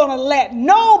 Ain't gonna let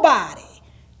nobody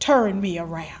turn me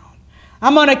around.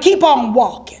 I'm gonna keep on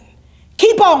walking,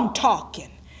 keep on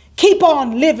talking, keep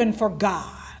on living for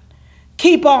God,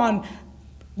 keep on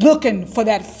looking for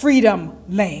that freedom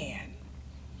land.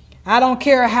 I don't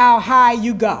care how high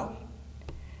you go.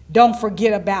 Don't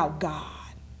forget about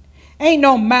God. Ain't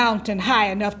no mountain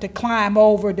high enough to climb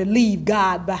over to leave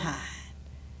God behind.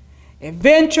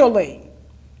 Eventually,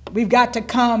 we've got to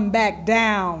come back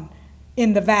down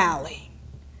in the valley,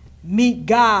 meet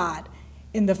God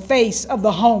in the face of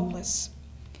the homeless,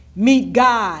 meet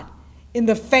God in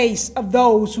the face of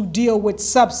those who deal with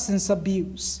substance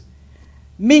abuse.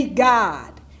 Meet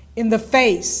God in the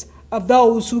face of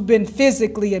those who've been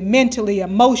physically and mentally,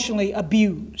 emotionally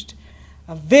abused.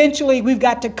 Eventually, we've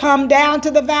got to come down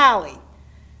to the valley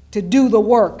to do the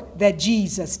work that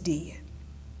Jesus did.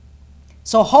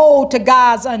 So hold to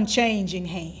God's unchanging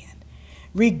hand,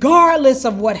 regardless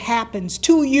of what happens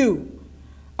to you,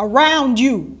 around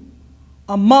you,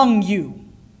 among you,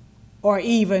 or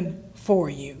even for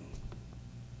you.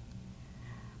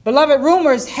 Beloved,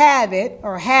 rumors have it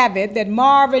that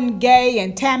Marvin Gaye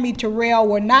and Tammy Terrell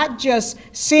were not just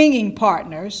singing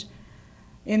partners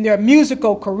in their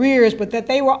musical careers, but that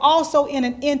they were also in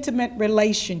an intimate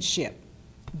relationship.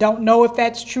 Don't know if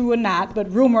that's true or not,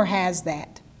 but rumor has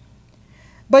that.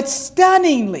 But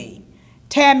stunningly,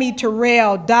 Tammy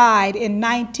Terrell died in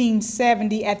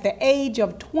 1970 at the age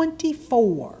of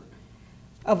 24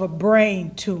 of a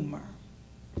brain tumor.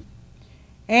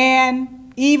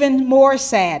 And even more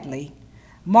sadly,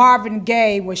 Marvin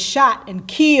Gaye was shot and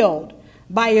killed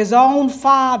by his own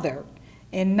father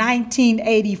in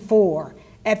 1984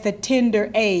 at the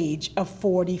tender age of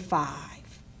 45.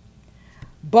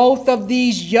 Both of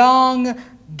these young,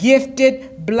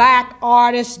 gifted black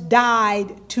artists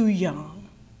died too young.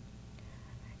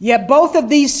 Yet both of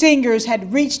these singers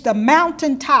had reached the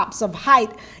mountaintops of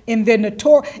height in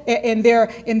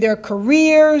their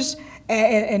careers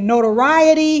and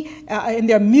notoriety in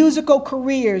their musical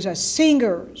careers as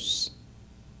singers.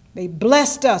 They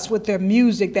blessed us with their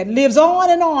music that lives on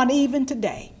and on even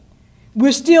today.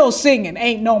 We're still singing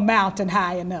Ain't No Mountain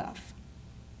High Enough.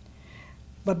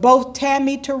 But both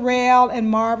Tammy Terrell and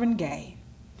Marvin Gaye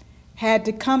had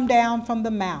to come down from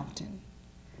the mountain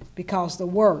because the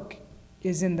work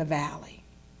is in the valley.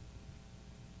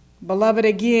 Beloved,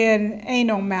 again, ain't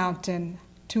no mountain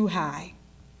too high.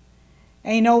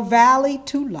 Ain't no valley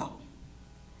too low.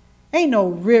 Ain't no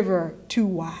river too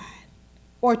wide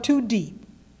or too deep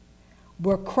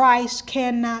where Christ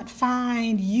cannot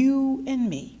find you and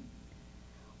me,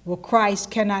 where Christ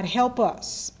cannot help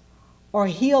us or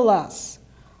heal us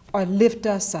or lift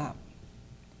us up.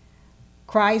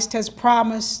 Christ has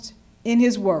promised in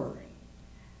his word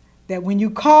that when you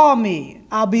call me,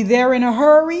 I'll be there in a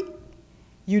hurry.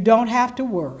 You don't have to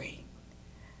worry.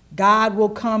 God will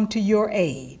come to your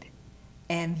aid,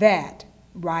 and that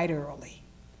right early.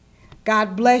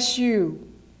 God bless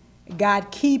you.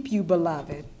 God keep you,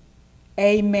 beloved.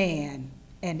 Amen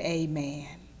and amen.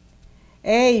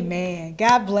 Amen.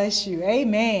 God bless you.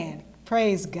 Amen.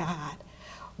 Praise God.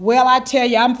 Well, I tell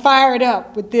you, I'm fired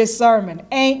up with this sermon.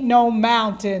 Ain't no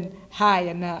mountain high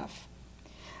enough.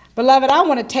 Beloved, I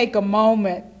want to take a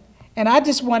moment, and I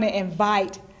just want to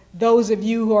invite those of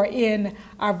you who are in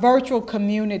our virtual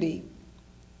community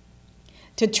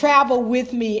to travel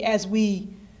with me as we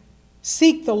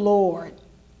seek the Lord,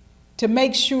 to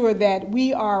make sure that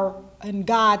we are in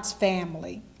God's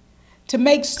family, to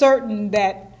make certain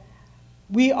that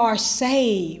we are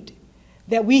saved,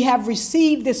 that we have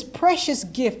received this precious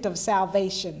gift of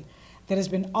salvation that has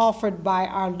been offered by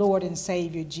our Lord and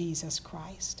Savior, Jesus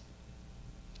Christ.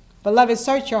 Beloved,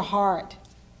 search your heart,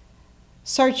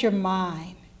 search your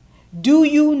mind. Do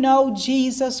you know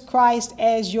Jesus Christ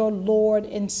as your Lord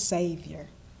and Savior?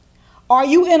 Are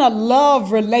you in a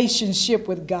love relationship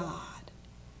with God?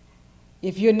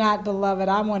 If you're not, beloved,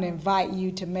 I want to invite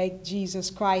you to make Jesus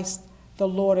Christ the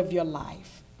Lord of your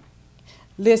life.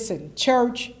 Listen,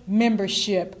 church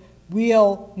membership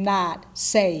will not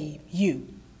save you.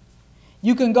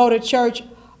 You can go to church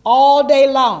all day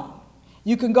long.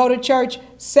 You can go to church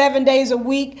 7 days a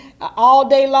week, all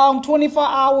day long, 24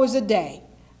 hours a day.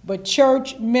 But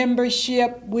church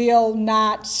membership will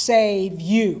not save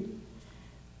you.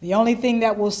 The only thing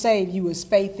that will save you is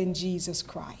faith in Jesus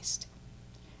Christ.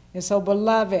 And so,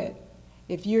 beloved,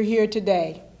 if you're here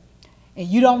today and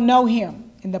you don't know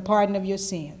him in the pardon of your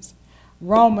sins,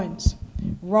 Romans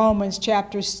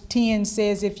chapter 10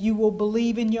 says, if you will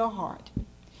believe in your heart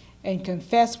and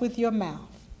confess with your mouth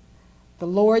the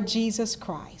Lord Jesus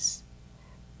Christ,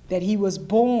 that he was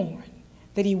born,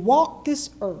 that he walked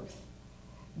this earth,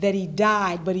 that he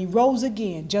died, but he rose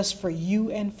again just for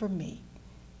you and for me.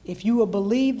 If you will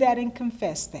believe that and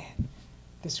confess that,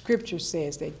 the scripture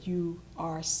says that you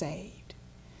are saved.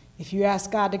 If you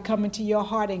ask God to come into your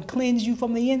heart and cleanse you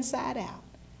from the inside out,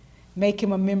 make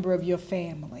him a member of your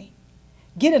family,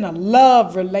 get in a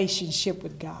love relationship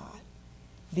with God,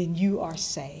 then you are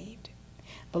saved.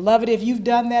 Beloved, if you've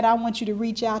done that, I want you to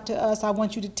reach out to us. I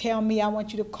want you to tell me. I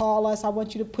want you to call us. I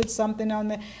want you to put something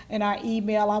in our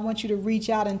email. I want you to reach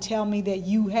out and tell me that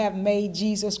you have made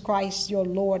Jesus Christ your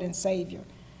Lord and Savior,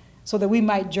 so that we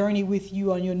might journey with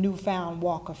you on your newfound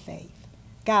walk of faith.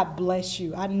 God bless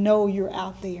you. I know you're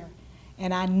out there,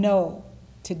 and I know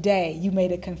today you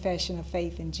made a confession of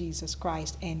faith in Jesus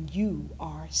Christ, and you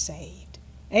are saved.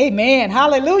 Amen.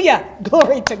 Hallelujah.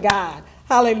 Glory to God.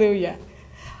 Hallelujah.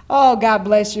 Oh, God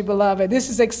bless you, beloved. This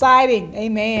is exciting.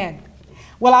 Amen.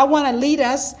 Well, I want to lead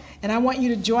us, and I want you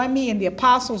to join me in the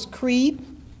Apostles' Creed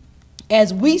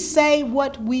as we say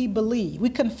what we believe. We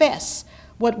confess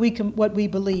what we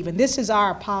believe, and this is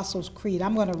our Apostles' Creed.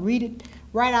 I'm going to read it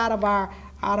right out of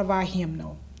our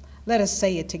hymnal. Let us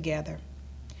say it together.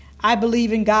 I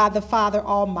believe in God the Father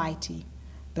Almighty,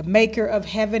 the maker of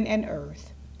heaven and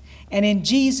earth, and in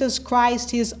Jesus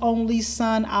Christ, his only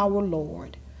Son, our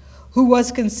Lord, who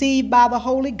was conceived by the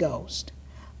Holy Ghost,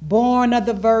 born of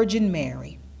the Virgin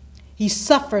Mary. He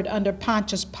suffered under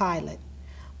Pontius Pilate,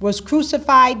 was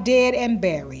crucified, dead, and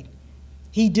buried.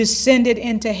 He descended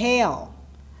into hell,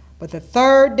 but the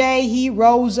third day he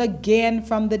rose again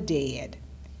from the dead.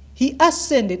 He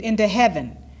ascended into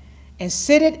heaven and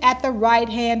sitteth at the right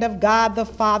hand of God the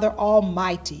Father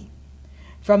Almighty.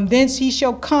 From thence he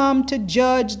shall come to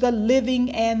judge the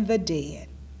living and the dead.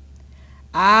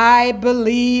 I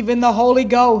believe in the Holy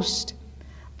Ghost,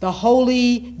 the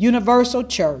holy universal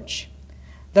church,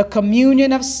 the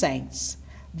communion of saints,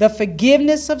 the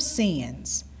forgiveness of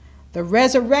sins, the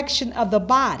resurrection of the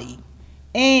body,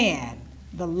 and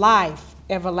the life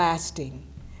everlasting.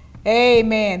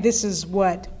 Amen. This is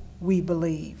what we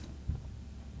believe.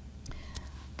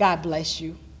 God bless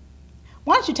you.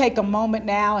 Why don't you take a moment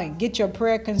now and get your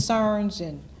prayer concerns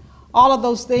and all of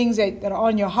those things that are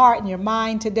on your heart and your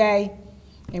mind today.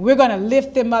 And we're going to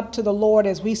lift them up to the Lord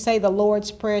as we say the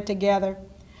Lord's Prayer together.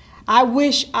 I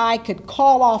wish I could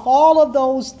call off all of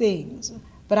those things,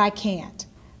 but I can't.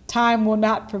 Time will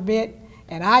not permit,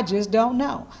 and I just don't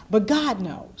know. But God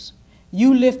knows.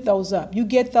 You lift those up. You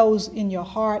get those in your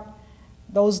heart,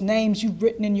 those names you've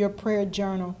written in your prayer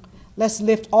journal. Let's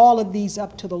lift all of these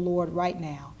up to the Lord right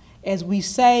now as we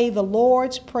say the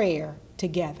Lord's Prayer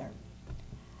together.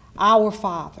 Our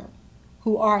Father,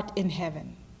 who art in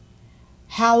heaven,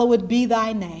 hallowed be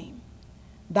thy name.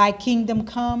 Thy kingdom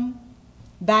come,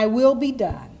 thy will be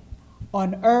done,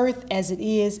 on earth as it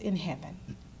is in heaven.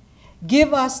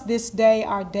 Give us this day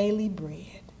our daily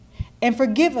bread, and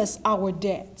forgive us our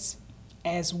debts,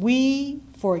 as we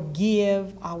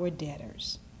forgive our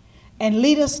debtors. And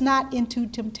lead us not into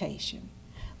temptation,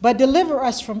 but deliver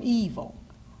us from evil.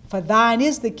 For thine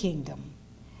is the kingdom,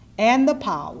 and the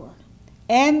power,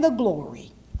 and the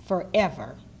glory,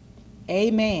 forever.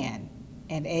 Amen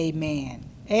and amen.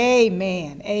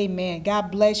 Amen. Amen. God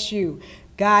bless you.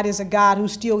 God is a God who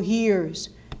still hears,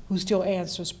 who still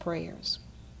answers prayers.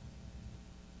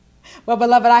 Well,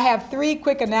 beloved, I have 3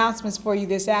 quick announcements for you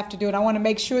this afternoon. I want to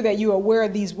make sure that you are aware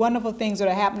of these wonderful things that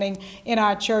are happening in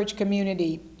our church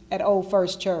community at Old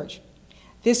First Church.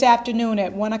 This afternoon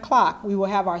at 1 o'clock, we will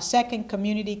have our second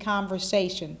community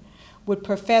conversation with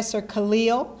Professor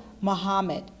Khalil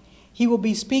Muhammad. He will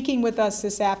be speaking with us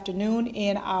this afternoon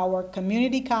in our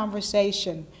community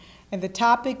conversation, and the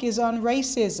topic is on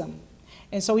racism.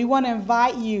 And so we want to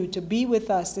invite you to be with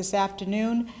us this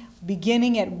afternoon,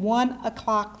 beginning at 1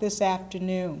 o'clock this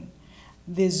afternoon.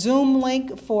 The Zoom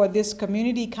link for this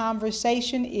community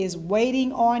conversation is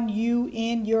waiting on you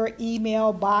in your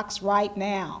email box right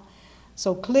now.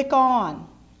 So click on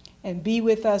and be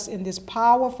with us in this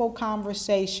powerful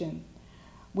conversation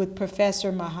with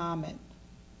Professor Muhammad.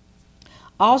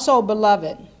 Also,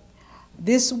 beloved,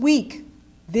 this week,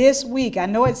 I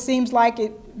know it seems like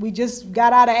we just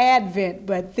got out of Advent,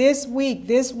 but this week,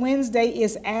 this Wednesday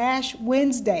is Ash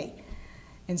Wednesday.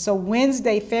 And so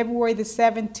Wednesday, February the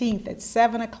 17th at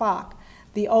 7 o'clock,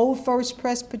 the Old First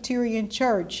Presbyterian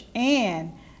Church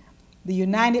and the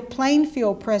United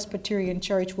Plainfield Presbyterian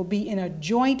Church will be in a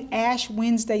joint Ash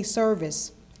Wednesday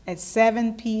service at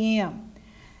 7 p.m.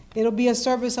 It'll be a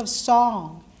service of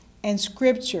song and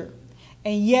scripture.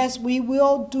 And yes, we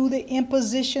will do the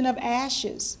imposition of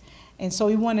ashes. And so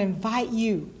we want to invite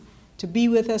you to be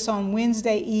with us on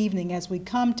Wednesday evening as we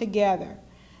come together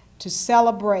to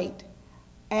celebrate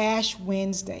Ash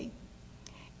Wednesday.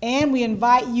 And we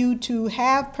invite you to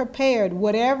have prepared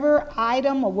whatever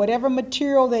item or whatever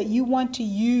material that you want to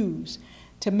use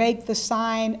to make the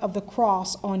sign of the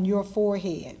cross on your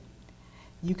forehead.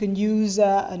 You can use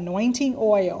anointing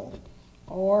oil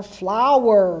or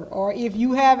flour, or if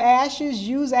you have ashes,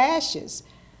 use ashes.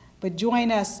 But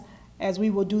join us as we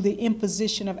will do the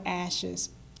imposition of ashes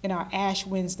in our Ash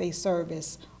Wednesday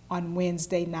service on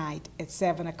Wednesday night at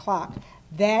 7 o'clock.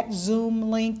 That Zoom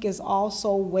link is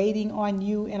also waiting on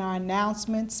you in our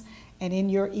announcements and in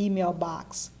your email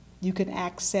box. You can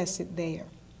access it there.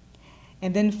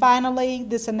 And then finally,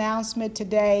 this announcement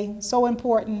today, so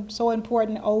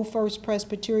important, Old First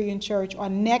Presbyterian Church,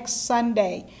 on next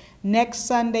Sunday,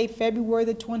 February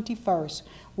the 21st,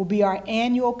 will be our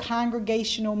annual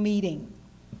congregational meeting.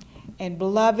 And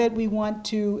beloved, we want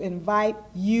to invite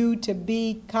you to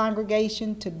be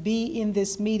congregation, to be in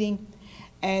this meeting,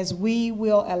 as we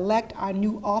will elect our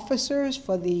new officers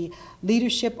for the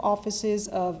leadership offices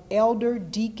of elder,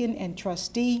 deacon, and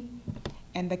trustee.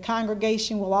 And the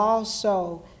congregation will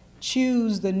also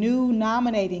choose the new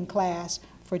nominating class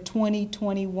for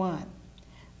 2021.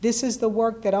 This is the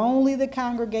work that only the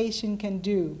congregation can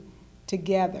do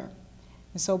together.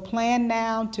 And so plan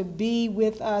now to be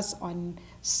with us on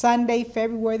Sunday,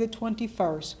 February the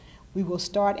 21st. We will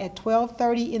start at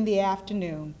 12:30 in the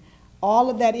afternoon. All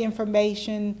of that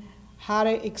information, how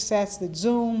to access the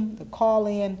Zoom, the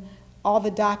call-in, all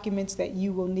the documents that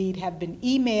you will need have been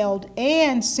emailed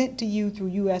and sent to you through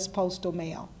U.S. Postal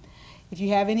Mail. If you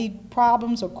have any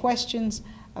problems or questions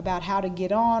about how to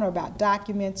get on or about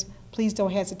documents, please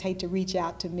don't hesitate to reach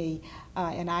out to me,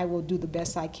 and I will do the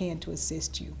best I can to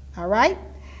assist you. All right?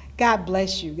 God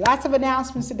bless you. Lots of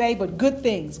announcements today, but good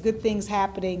things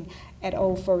happening at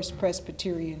Old First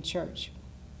Presbyterian Church.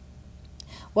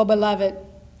 Well, beloved,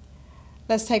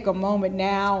 let's take a moment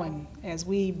now, and as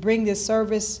we bring this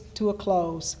service to a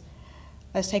close,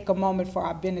 let's take a moment for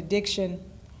our benediction.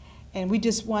 And we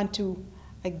just want to,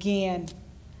 again,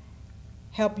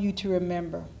 help you to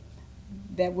remember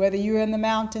that whether you're in the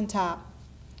mountaintop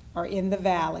or in the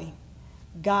valley,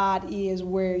 God is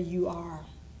where you are.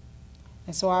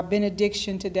 And so our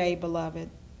benediction today, beloved,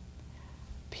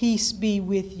 peace be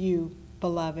with you,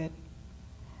 beloved,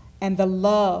 and the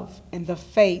love and the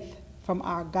faith from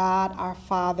our God, our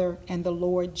Father, and the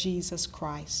Lord Jesus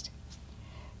Christ.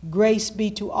 Grace be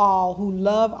to all who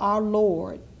love our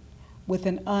Lord with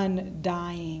an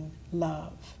undying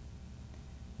love.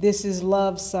 This is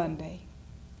Love Sunday.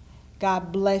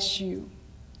 God bless you.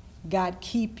 God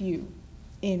keep you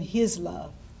in his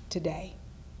love today.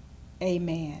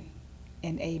 Amen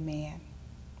and amen.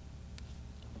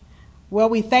 Well,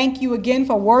 we thank you again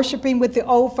for worshiping with the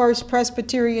Old First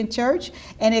Presbyterian Church.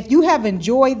 And if you have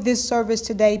enjoyed this service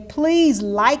today, please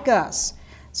like us.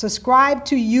 Subscribe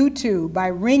to YouTube by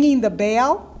ringing the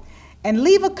bell and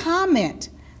leave a comment.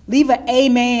 Leave an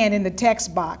amen in the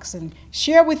text box and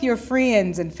share with your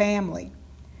friends and family.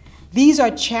 These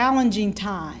are challenging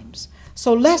times,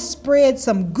 so let's spread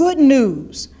some good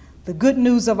news, the good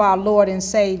news of our Lord and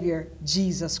Savior,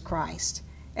 Jesus Christ.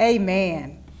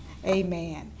 Amen.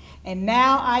 Amen. And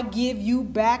now I give you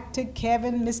back to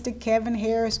Kevin, Mr. Kevin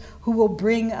Harris, who will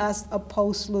bring us a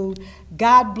postlude.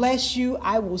 God bless you.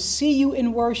 I will see you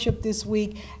in worship this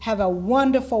week. Have a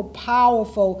wonderful,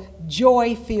 powerful,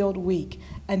 joy-filled week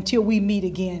until we meet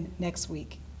again next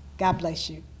week. God bless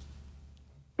you.